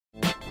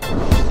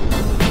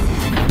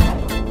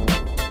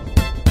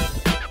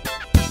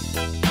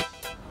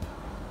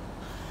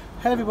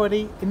Hey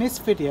everybody, in this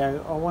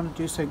video I want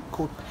to do something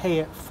called Pay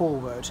It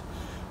Forward.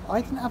 I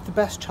didn't have the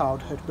best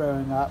childhood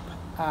growing up,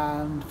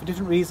 and for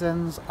different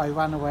reasons I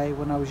ran away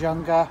when I was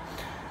younger,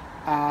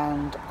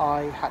 and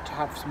I had to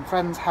have some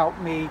friends help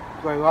me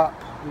grow up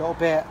a little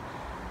bit,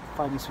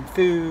 find me some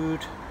food,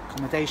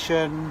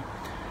 accommodation.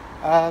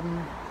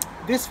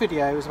 This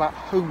video is about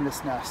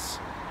homelessness.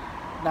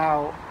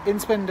 Now in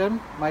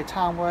Swindon, my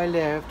town where I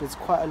live, there's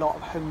quite a lot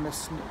of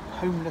homeless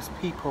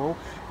people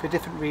for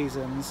different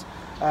reasons.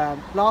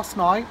 Last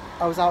night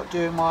I was out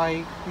doing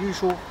my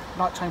usual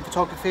nighttime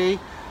photography,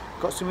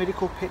 got some really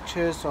cool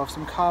pictures of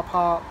some car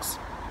parks,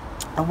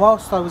 and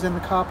whilst I was in the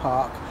car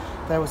park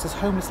there was this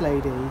homeless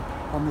lady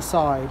on the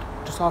side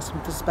just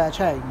asking for spare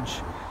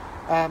change.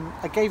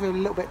 I gave her a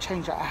little bit of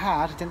change that I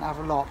had. I didn't have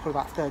a lot,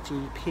 probably about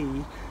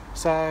 30p.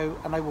 So,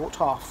 and I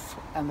walked off,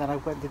 and then I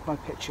went and did my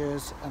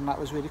pictures, and that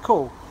was really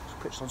cool.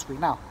 Pictures on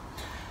screen now.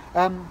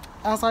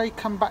 As I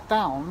come back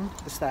down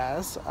the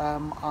stairs,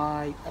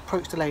 I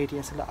approached the lady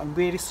and said, "Look, I'm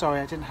really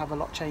sorry, I didn't have a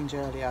lot of change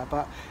earlier,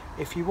 but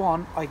if you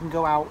want, I can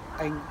go out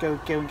and go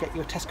and get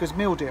you a Tesco's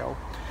meal deal."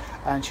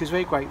 And she was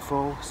very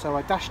grateful, so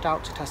I dashed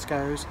out to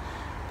Tesco's.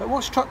 But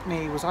what struck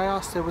me was I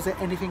asked her, was there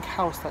anything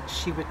else that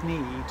she would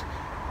need?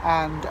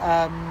 And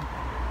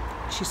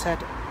she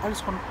said, I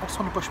just want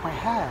to brush my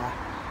hair.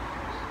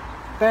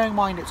 Bearing in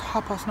mind it's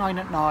 9:30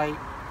 at night,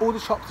 all the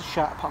shops are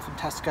shut apart from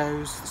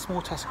Tesco's, the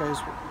small Tesco's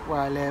where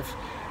I live,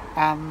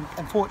 and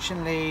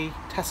unfortunately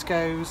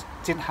Tesco's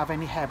didn't have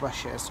any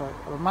hairbrushes, so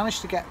I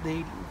managed to get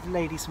the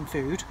lady some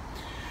food.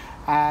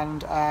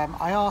 And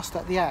I asked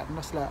at the end,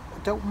 I said, "Look, I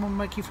don't want to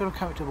make you feel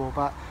uncomfortable,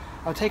 but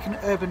I'm taking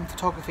urban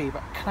photography,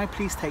 but can I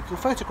please take your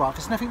photograph?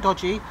 It's nothing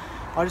dodgy,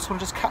 I just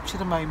want to capture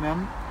the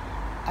moment,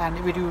 and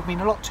it really would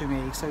mean a lot to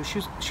me." So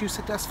she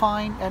said, "That's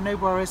fine, no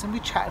worries," and we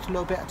chatted a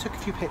little bit. I took a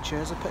few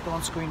pictures, I put them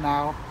on screen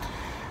now.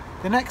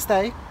 The next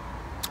day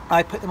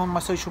I put them on my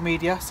social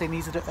media saying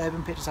these are the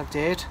urban pictures I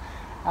did,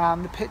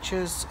 and the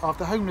pictures of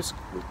the homeless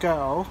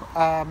girl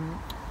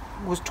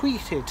was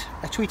tweeted.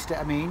 I tweeted it,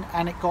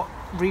 and it got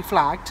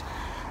reflagged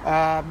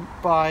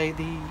by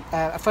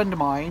a friend of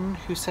mine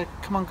who said,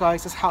 "Come on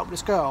guys, let's help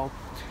this girl."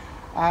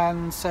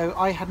 And so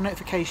I had a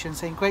notification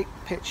saying, "Great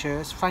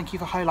pictures, thank you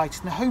for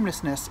highlighting the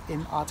homelessness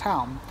in our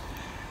town."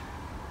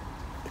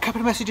 A couple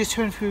of messages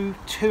to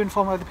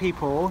inform other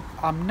people.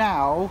 I'm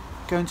now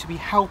going to be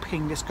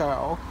helping this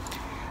girl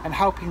and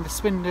helping the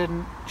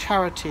Swindon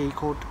charity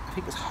called, I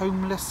think it's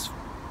Hands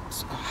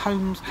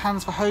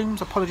for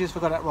Homes. Apologies if I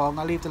got that wrong,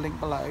 I'll leave the link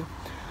below.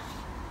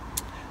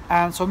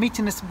 And so I'm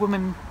meeting this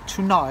woman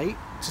tonight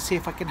to see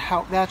if I can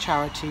help their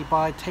charity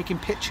by taking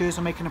pictures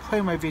and making a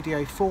promo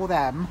video for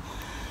them.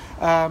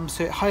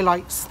 So it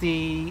highlights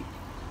the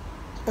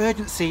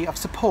urgency of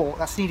support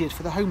that's needed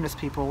for the homeless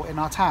people in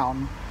our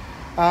town.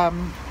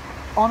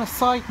 On a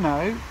side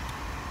note,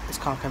 this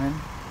car coming.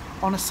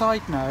 On a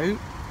side note,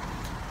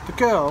 the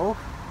girl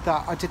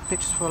that I did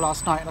pictures for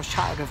last night and I was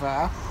chatting with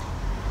her,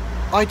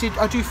 I do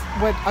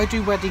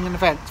wedding and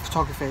event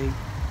photography.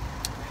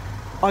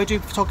 I do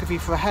photography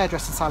for a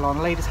hairdressing salon,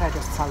 a ladies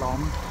hairdressing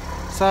salon.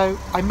 So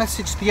I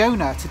messaged the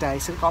owner today,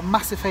 so I've got a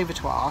massive favour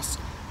to ask.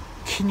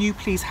 Can you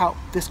please help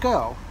this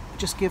girl?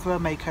 Just give her a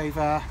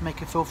makeover, make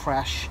her feel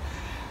fresh.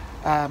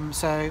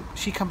 So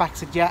she come back and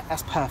said, "Yeah,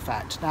 that's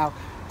perfect." Now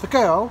the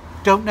girl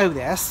don't know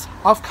this.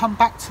 I've come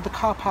back to the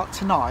car park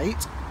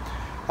tonight,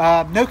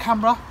 no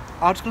camera.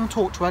 I'm just going to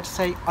talk to her to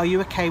say, "Are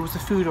you okay? Was the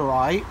food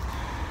alright?"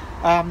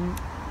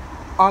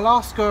 I'll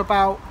ask her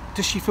about,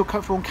 does she feel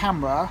comfortable on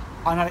camera,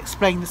 and I'll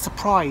explain the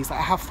surprise that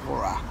I have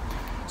for her.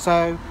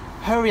 So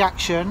her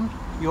reaction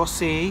you'll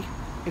see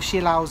if she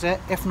allows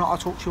it. If not, I'll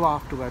talk to you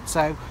afterwards.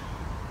 So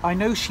I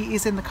know she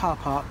is in the car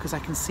park because I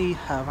can see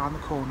her around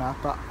the corner,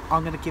 but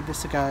I'm going to give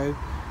this a go.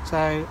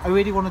 So I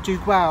really want to do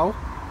well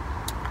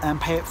and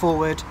pay it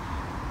forward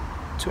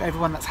to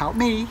everyone that's helped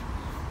me,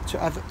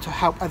 to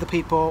help other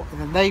people,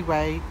 and then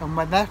and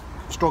when they're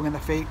strong in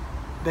their feet,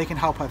 they can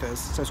help others.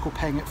 So it's called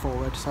paying it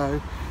forward. So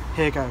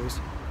here goes.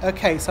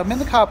 Okay, so I'm in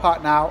the car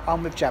park now.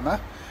 I'm with Gemma.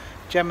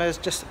 Gemma's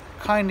just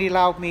kindly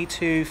allowed me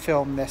to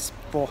film this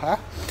for her.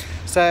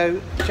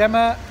 So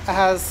Gemma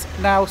has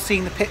now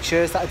seen the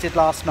pictures that I did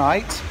last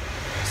night.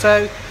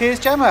 So here's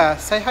Gemma.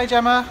 Say hi,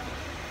 Gemma.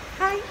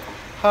 Hi.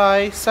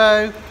 Hi.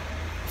 So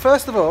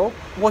first of all,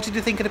 what did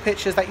you think of the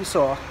pictures that you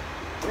saw?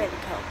 Really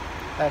cool.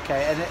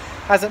 Okay, and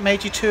has it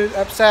made you too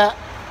upset?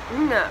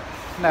 No.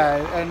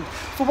 No, and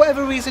for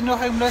whatever reason you're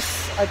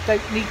homeless, I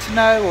don't need to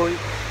know, or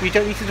you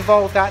don't need to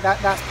devolve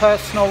that's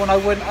personal, and I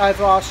wouldn't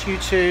ever ask you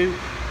to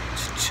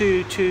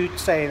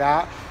say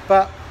that.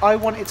 But I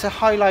wanted to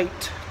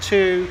highlight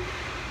to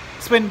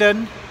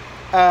Swindon,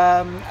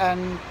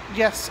 and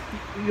yes,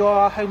 you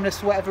are homeless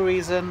for whatever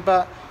reason,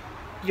 but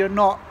you're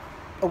not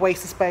a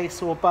waste of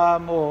space or a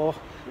bum or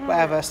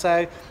whatever.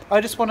 So I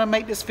just want to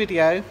make this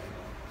video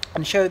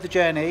and show the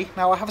journey.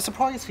 Now I have a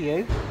surprise for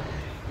you.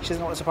 She doesn't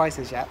know what the surprise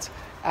is yet.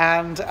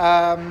 And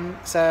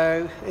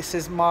so this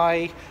is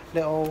my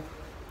little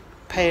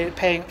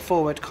paying it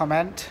forward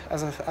comment,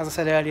 as I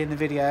said earlier in the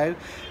video.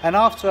 And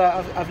after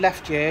I've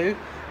left you,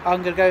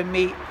 I'm going to go and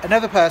meet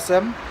another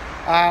person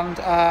and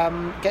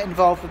get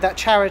involved with that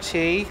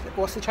charity.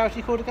 What's the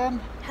charity called again?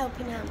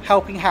 Helping Hands.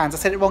 Helping Hands. I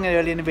said it wrong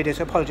earlier in the video,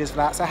 so apologies for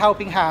that. So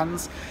Helping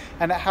Hands,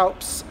 and it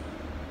helps,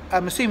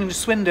 I'm assuming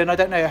Swindon, I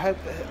don't know,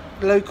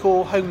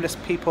 local homeless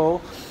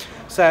people.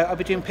 So I'll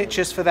be doing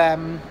pictures for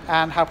them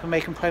and helping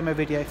make a promo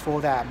video for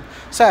them.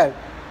 So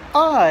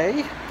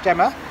I,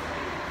 Gemma,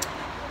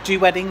 do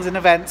weddings and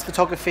events,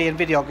 photography and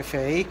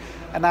videography,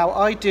 and now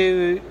I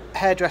do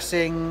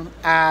hairdressing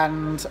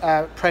and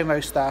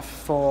promo stuff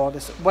for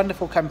this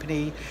wonderful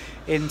company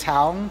in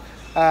town,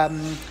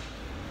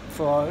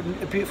 for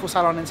a beautiful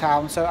salon in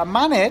town. So I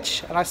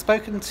managed, and I've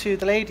spoken to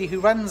the lady who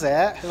runs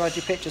it, who I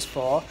do pictures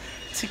for,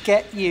 to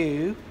get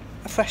you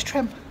a fresh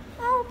trim.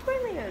 Oh,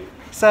 brilliant.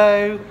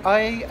 So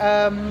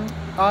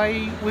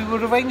we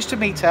would arrange to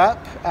meet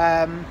up.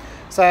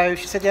 So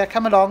she said, yeah,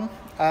 come along.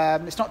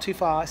 It's not too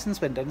far. It's in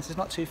Swindon. This is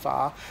not too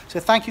far. So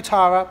thank you,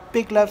 Tara.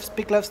 Big loves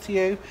to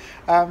you.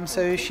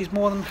 So she's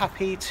more than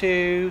happy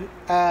to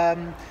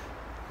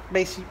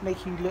basically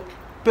make you look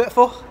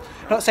beautiful.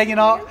 Not saying you're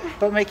not,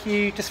 but make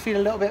you just feel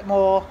a little bit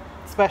more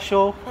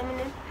special.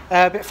 Feminine.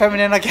 A bit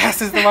feminine, I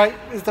guess, is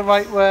the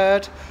right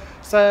word.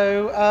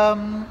 So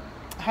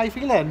how are you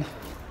feeling?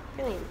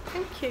 Brilliant.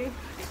 Thank you.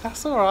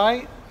 That's all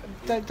right.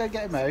 Don't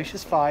get emotional.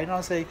 It's fine.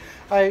 Honestly,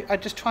 I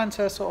just trying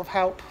to sort of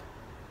help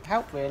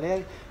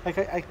really. Like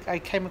I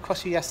came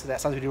across you yesterday.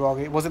 That sounds really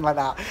wrong. It wasn't like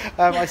that.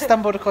 I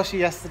stumbled across you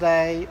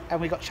yesterday and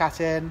we got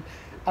chatting,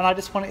 and I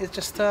just wanted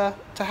just to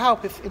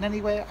help if in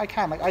any way I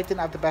can. Like I didn't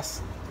have the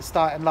best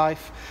start in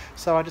life,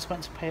 so I just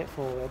wanted to pay it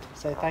forward.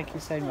 So thank you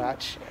so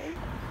much.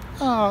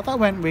 Oh, that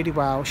went really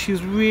well. She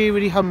was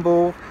really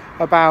humble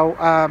about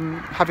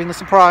having the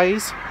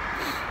surprise.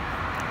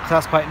 So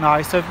that's quite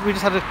nice. So we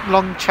just had a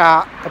long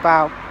chat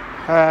about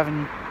her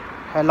and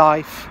her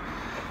life.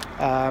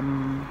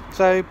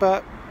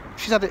 But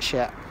she's had it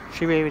shit.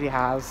 She really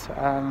has,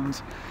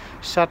 and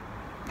she's had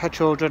her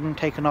children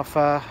taken off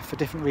her for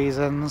different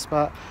reasons.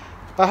 But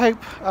I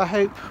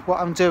hope what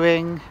I'm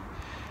doing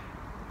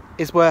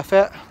is worth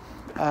it.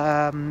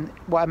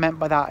 What I meant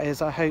by that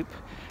is I hope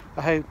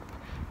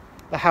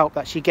the help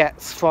that she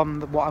gets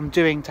from what I'm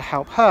doing to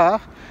help her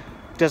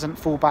doesn't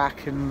fall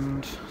back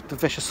in the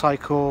vicious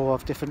cycle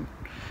of different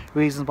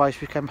reasons why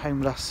she became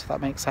homeless. If that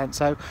makes sense.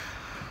 So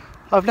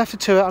I've left it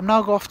to it. I'm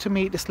now off to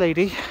meet this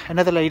lady,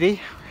 another lady,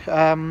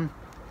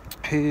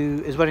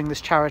 who is running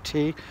this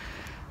charity,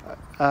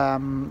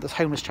 this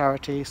homeless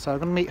charity. So I'm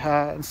going to meet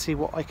her and see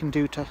what I can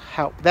do to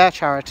help their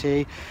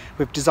charity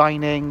with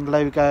designing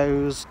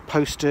logos,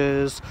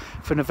 posters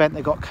for an event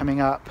they got coming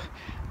up,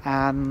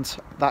 and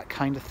that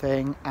kind of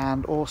thing,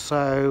 and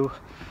also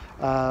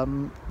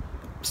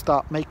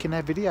start making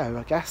their video,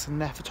 I guess, and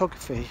their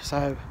photography.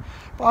 So,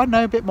 but I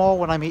know a bit more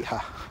when I meet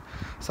her.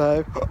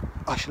 So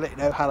I shall let you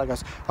know how that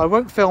goes. I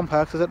won't film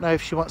her because I don't know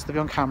if she wants to be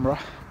on camera,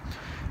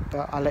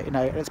 but I'll let you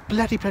know. It's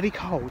bloody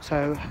cold,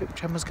 so I hope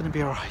Gemma's going to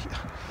be alright.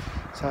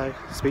 So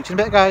speak to you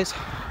in a bit, guys.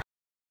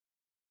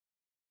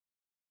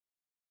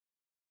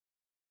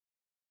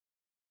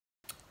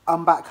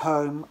 I'm back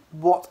home.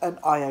 What an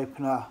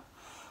eye-opener.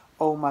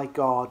 Oh my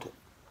god,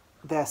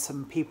 there's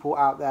some people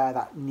out there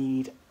that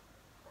need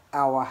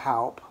our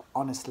help,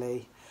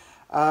 honestly.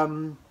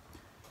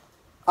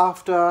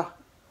 After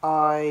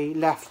I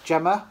left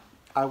Gemma,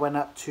 I went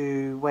up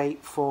to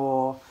wait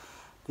for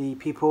the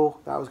people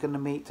that I was going to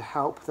meet to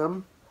help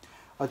them.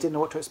 I didn't know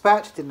what to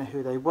expect, didn't know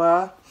who they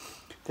were.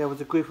 There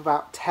was a group of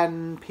about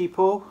 10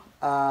 people,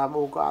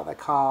 all got out of their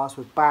cars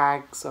with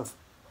bags of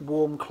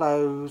warm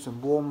clothes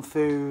and warm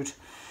food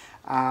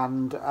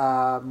and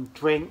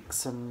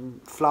drinks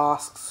and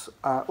flasks,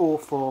 all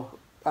for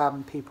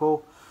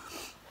people.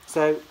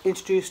 So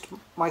introduced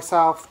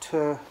myself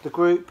to the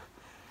group,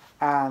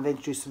 and they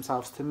introduced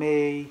themselves to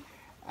me,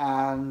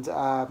 and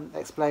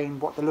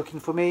explained what they're looking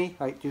for me,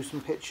 like do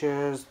some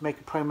pictures, make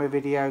a promo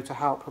video to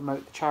help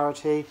promote the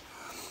charity.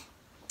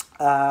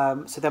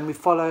 So then we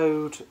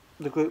followed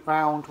the group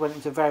round, went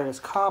into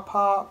various car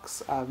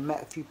parks,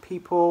 met a few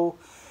people,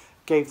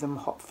 gave them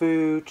hot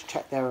food,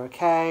 checked they were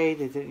okay,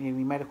 they didn't need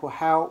any medical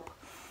help.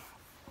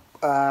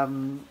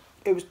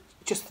 It was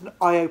just an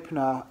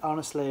eye-opener,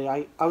 honestly.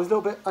 I was a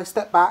little bit, I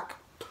stepped back,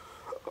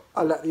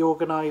 I let the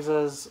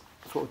organisers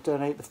sort of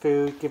donate the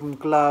food, give them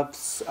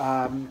gloves,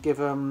 give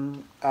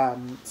them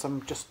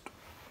some, just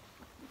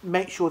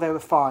make sure they were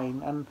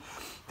fine. And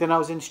then I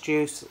was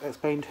introduced,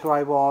 explained who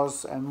I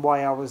was and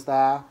why I was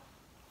there.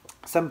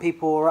 Some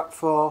people were up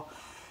for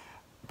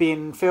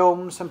being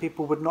filmed, some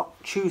people would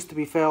not choose to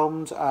be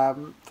filmed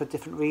for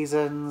different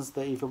reasons.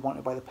 They're either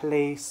wanted by the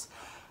police,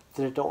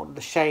 they don't want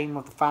the shame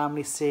of the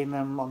family seeing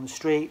them on the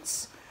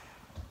streets.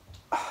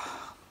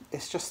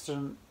 It's just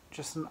an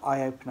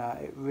eye-opener.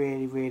 It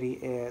really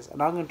is.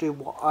 And I'm going to do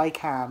what I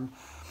can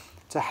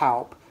to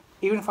help.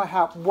 Even if I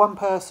help one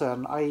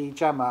person, i.e.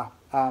 Gemma,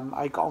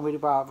 I got on really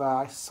well with her.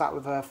 I sat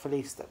with her for at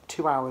least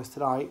 2 hours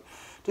tonight,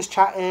 just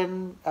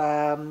chatting.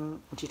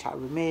 She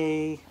chatted with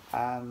me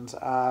and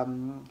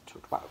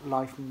talked about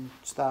life and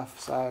stuff.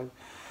 So,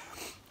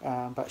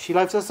 but she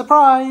loves a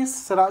surprise,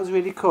 so that was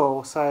really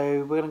cool.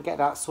 So we're going to get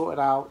that sorted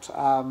out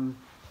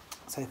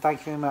So thank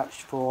you very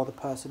much for the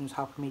person who's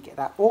helping me get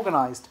that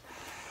organised.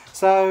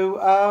 So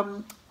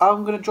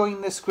I'm going to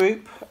join this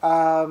group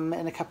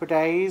in a couple of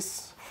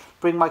days,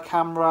 bring my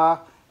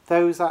camera.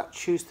 Those that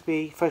choose to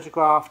be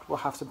photographed will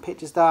have some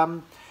pictures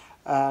done,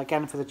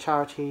 again for the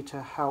charity, to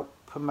help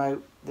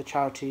promote the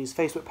charity's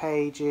Facebook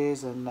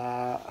pages and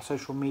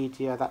social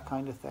media, that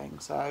kind of thing.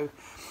 So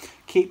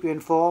keep you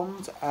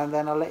informed, and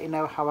then I'll let you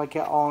know how I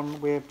get on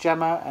with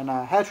Gemma and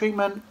her hair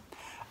treatment.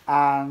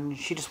 And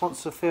she just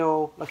wants to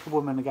feel like a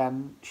woman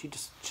again.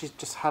 She's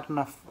just had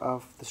enough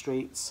of the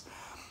streets,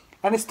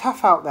 and it's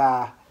tough out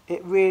there.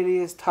 It really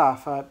is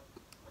tough.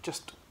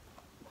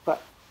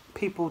 But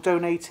people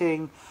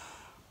donating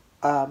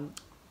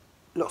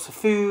lots of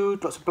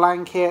food, lots of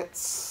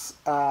blankets,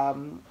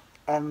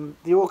 and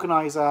the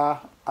organiser,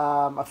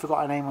 I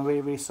forgot her name. I'm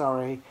really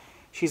sorry.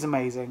 She's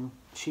amazing.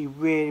 She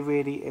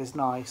really is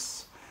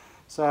nice.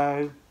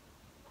 So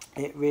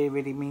it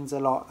really means a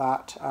lot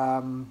that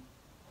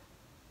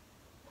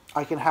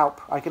I can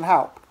help.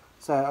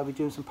 So I'll be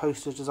doing some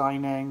poster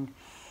designing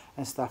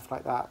and stuff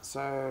like that.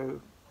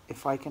 So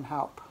if I can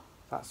help,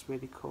 that's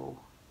really cool.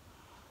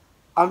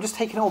 I'm just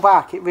taking it all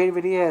back. It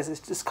really is.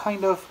 It's just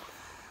kind of,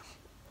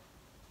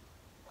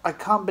 I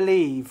can't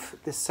believe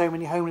there's so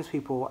many homeless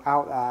people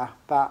out there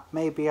that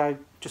maybe I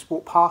just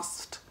walked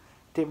past,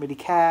 didn't really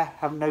care,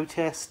 haven't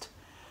noticed,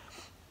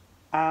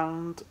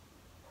 and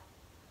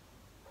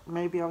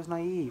maybe I was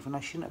naive and I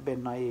shouldn't have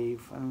been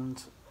naive,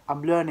 and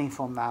I'm learning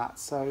from that.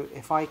 So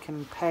if I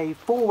can pay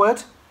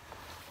forward,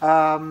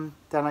 then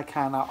I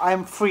can. Now, I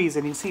am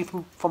freezing. You can see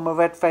from my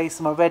red face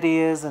and my red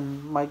ears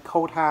and my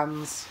cold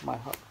hands.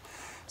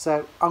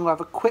 So I'm going to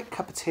have a quick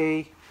cup of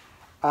tea,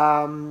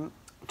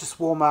 just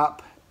warm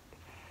up.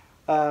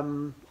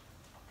 And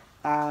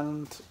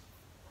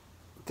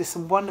there's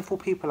some wonderful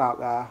people out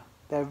there.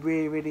 There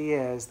really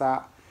is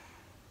that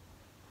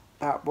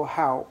will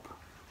help,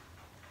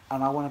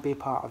 and I want to be a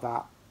part of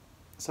that.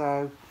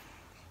 So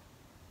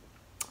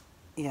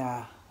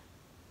yeah,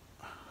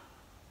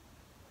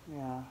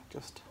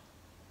 just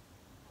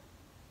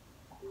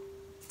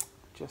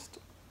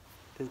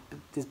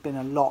there's been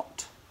a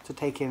lot to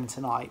take in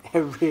tonight. It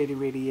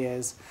really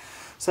is.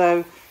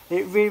 So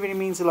it really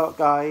means a lot,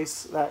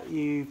 guys, that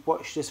you've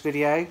watched this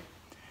video.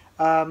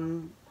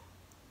 I'll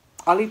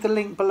leave the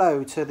link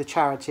below to the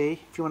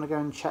charity if you want to go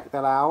and check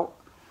that out.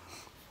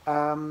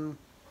 I'm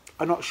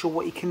not sure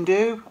what you can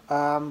do,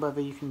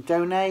 whether you can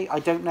donate. I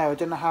don't know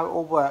how it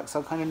all works.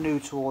 I'm kind of new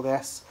to all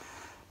this.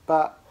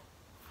 But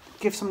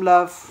give some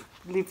love,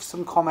 leave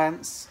some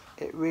comments.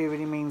 It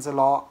really means a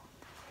lot.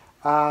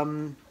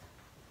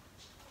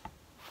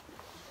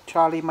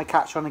 Charlie, my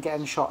cat's trying to get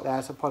in shot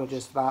there, so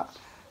apologies for that.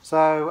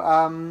 So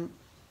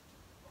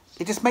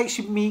it just makes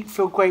me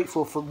feel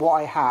grateful for what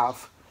I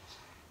have.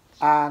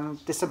 And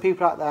there's some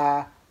people out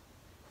there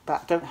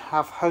that don't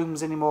have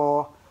homes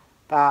anymore,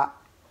 that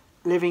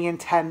living in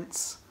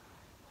tents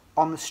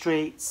on the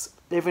streets,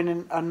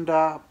 living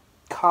under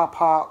car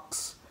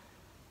parks,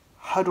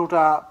 huddled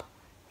up.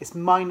 It's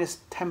minus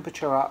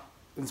temperature up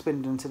in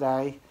Swindon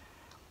today,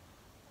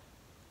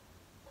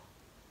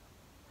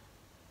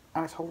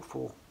 and it's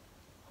awful.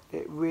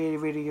 It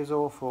really is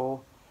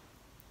awful.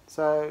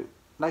 So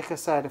like I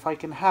said, if I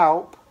can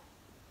help,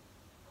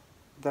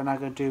 then I'm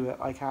going to do it.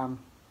 I can.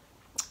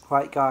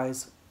 Right,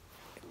 guys,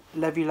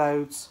 love you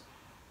loads,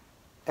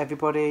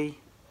 everybody.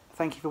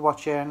 Thank you for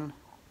watching.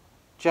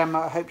 Gemma,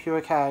 I hope you're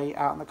okay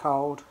out in the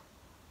cold.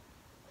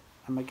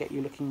 I'm going to get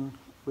you looking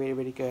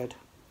really good.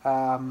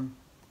 And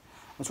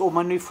to all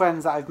my new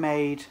friends that I've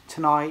made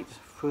tonight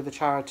through the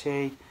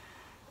charity,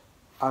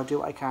 I'll do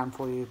what I can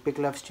for you. Big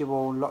loves to you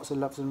all. Lots of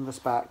loves and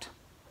respect.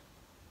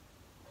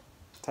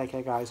 Take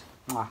care, guys.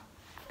 Mwah.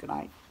 Good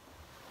night.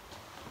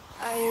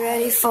 Are you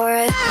ready for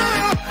it?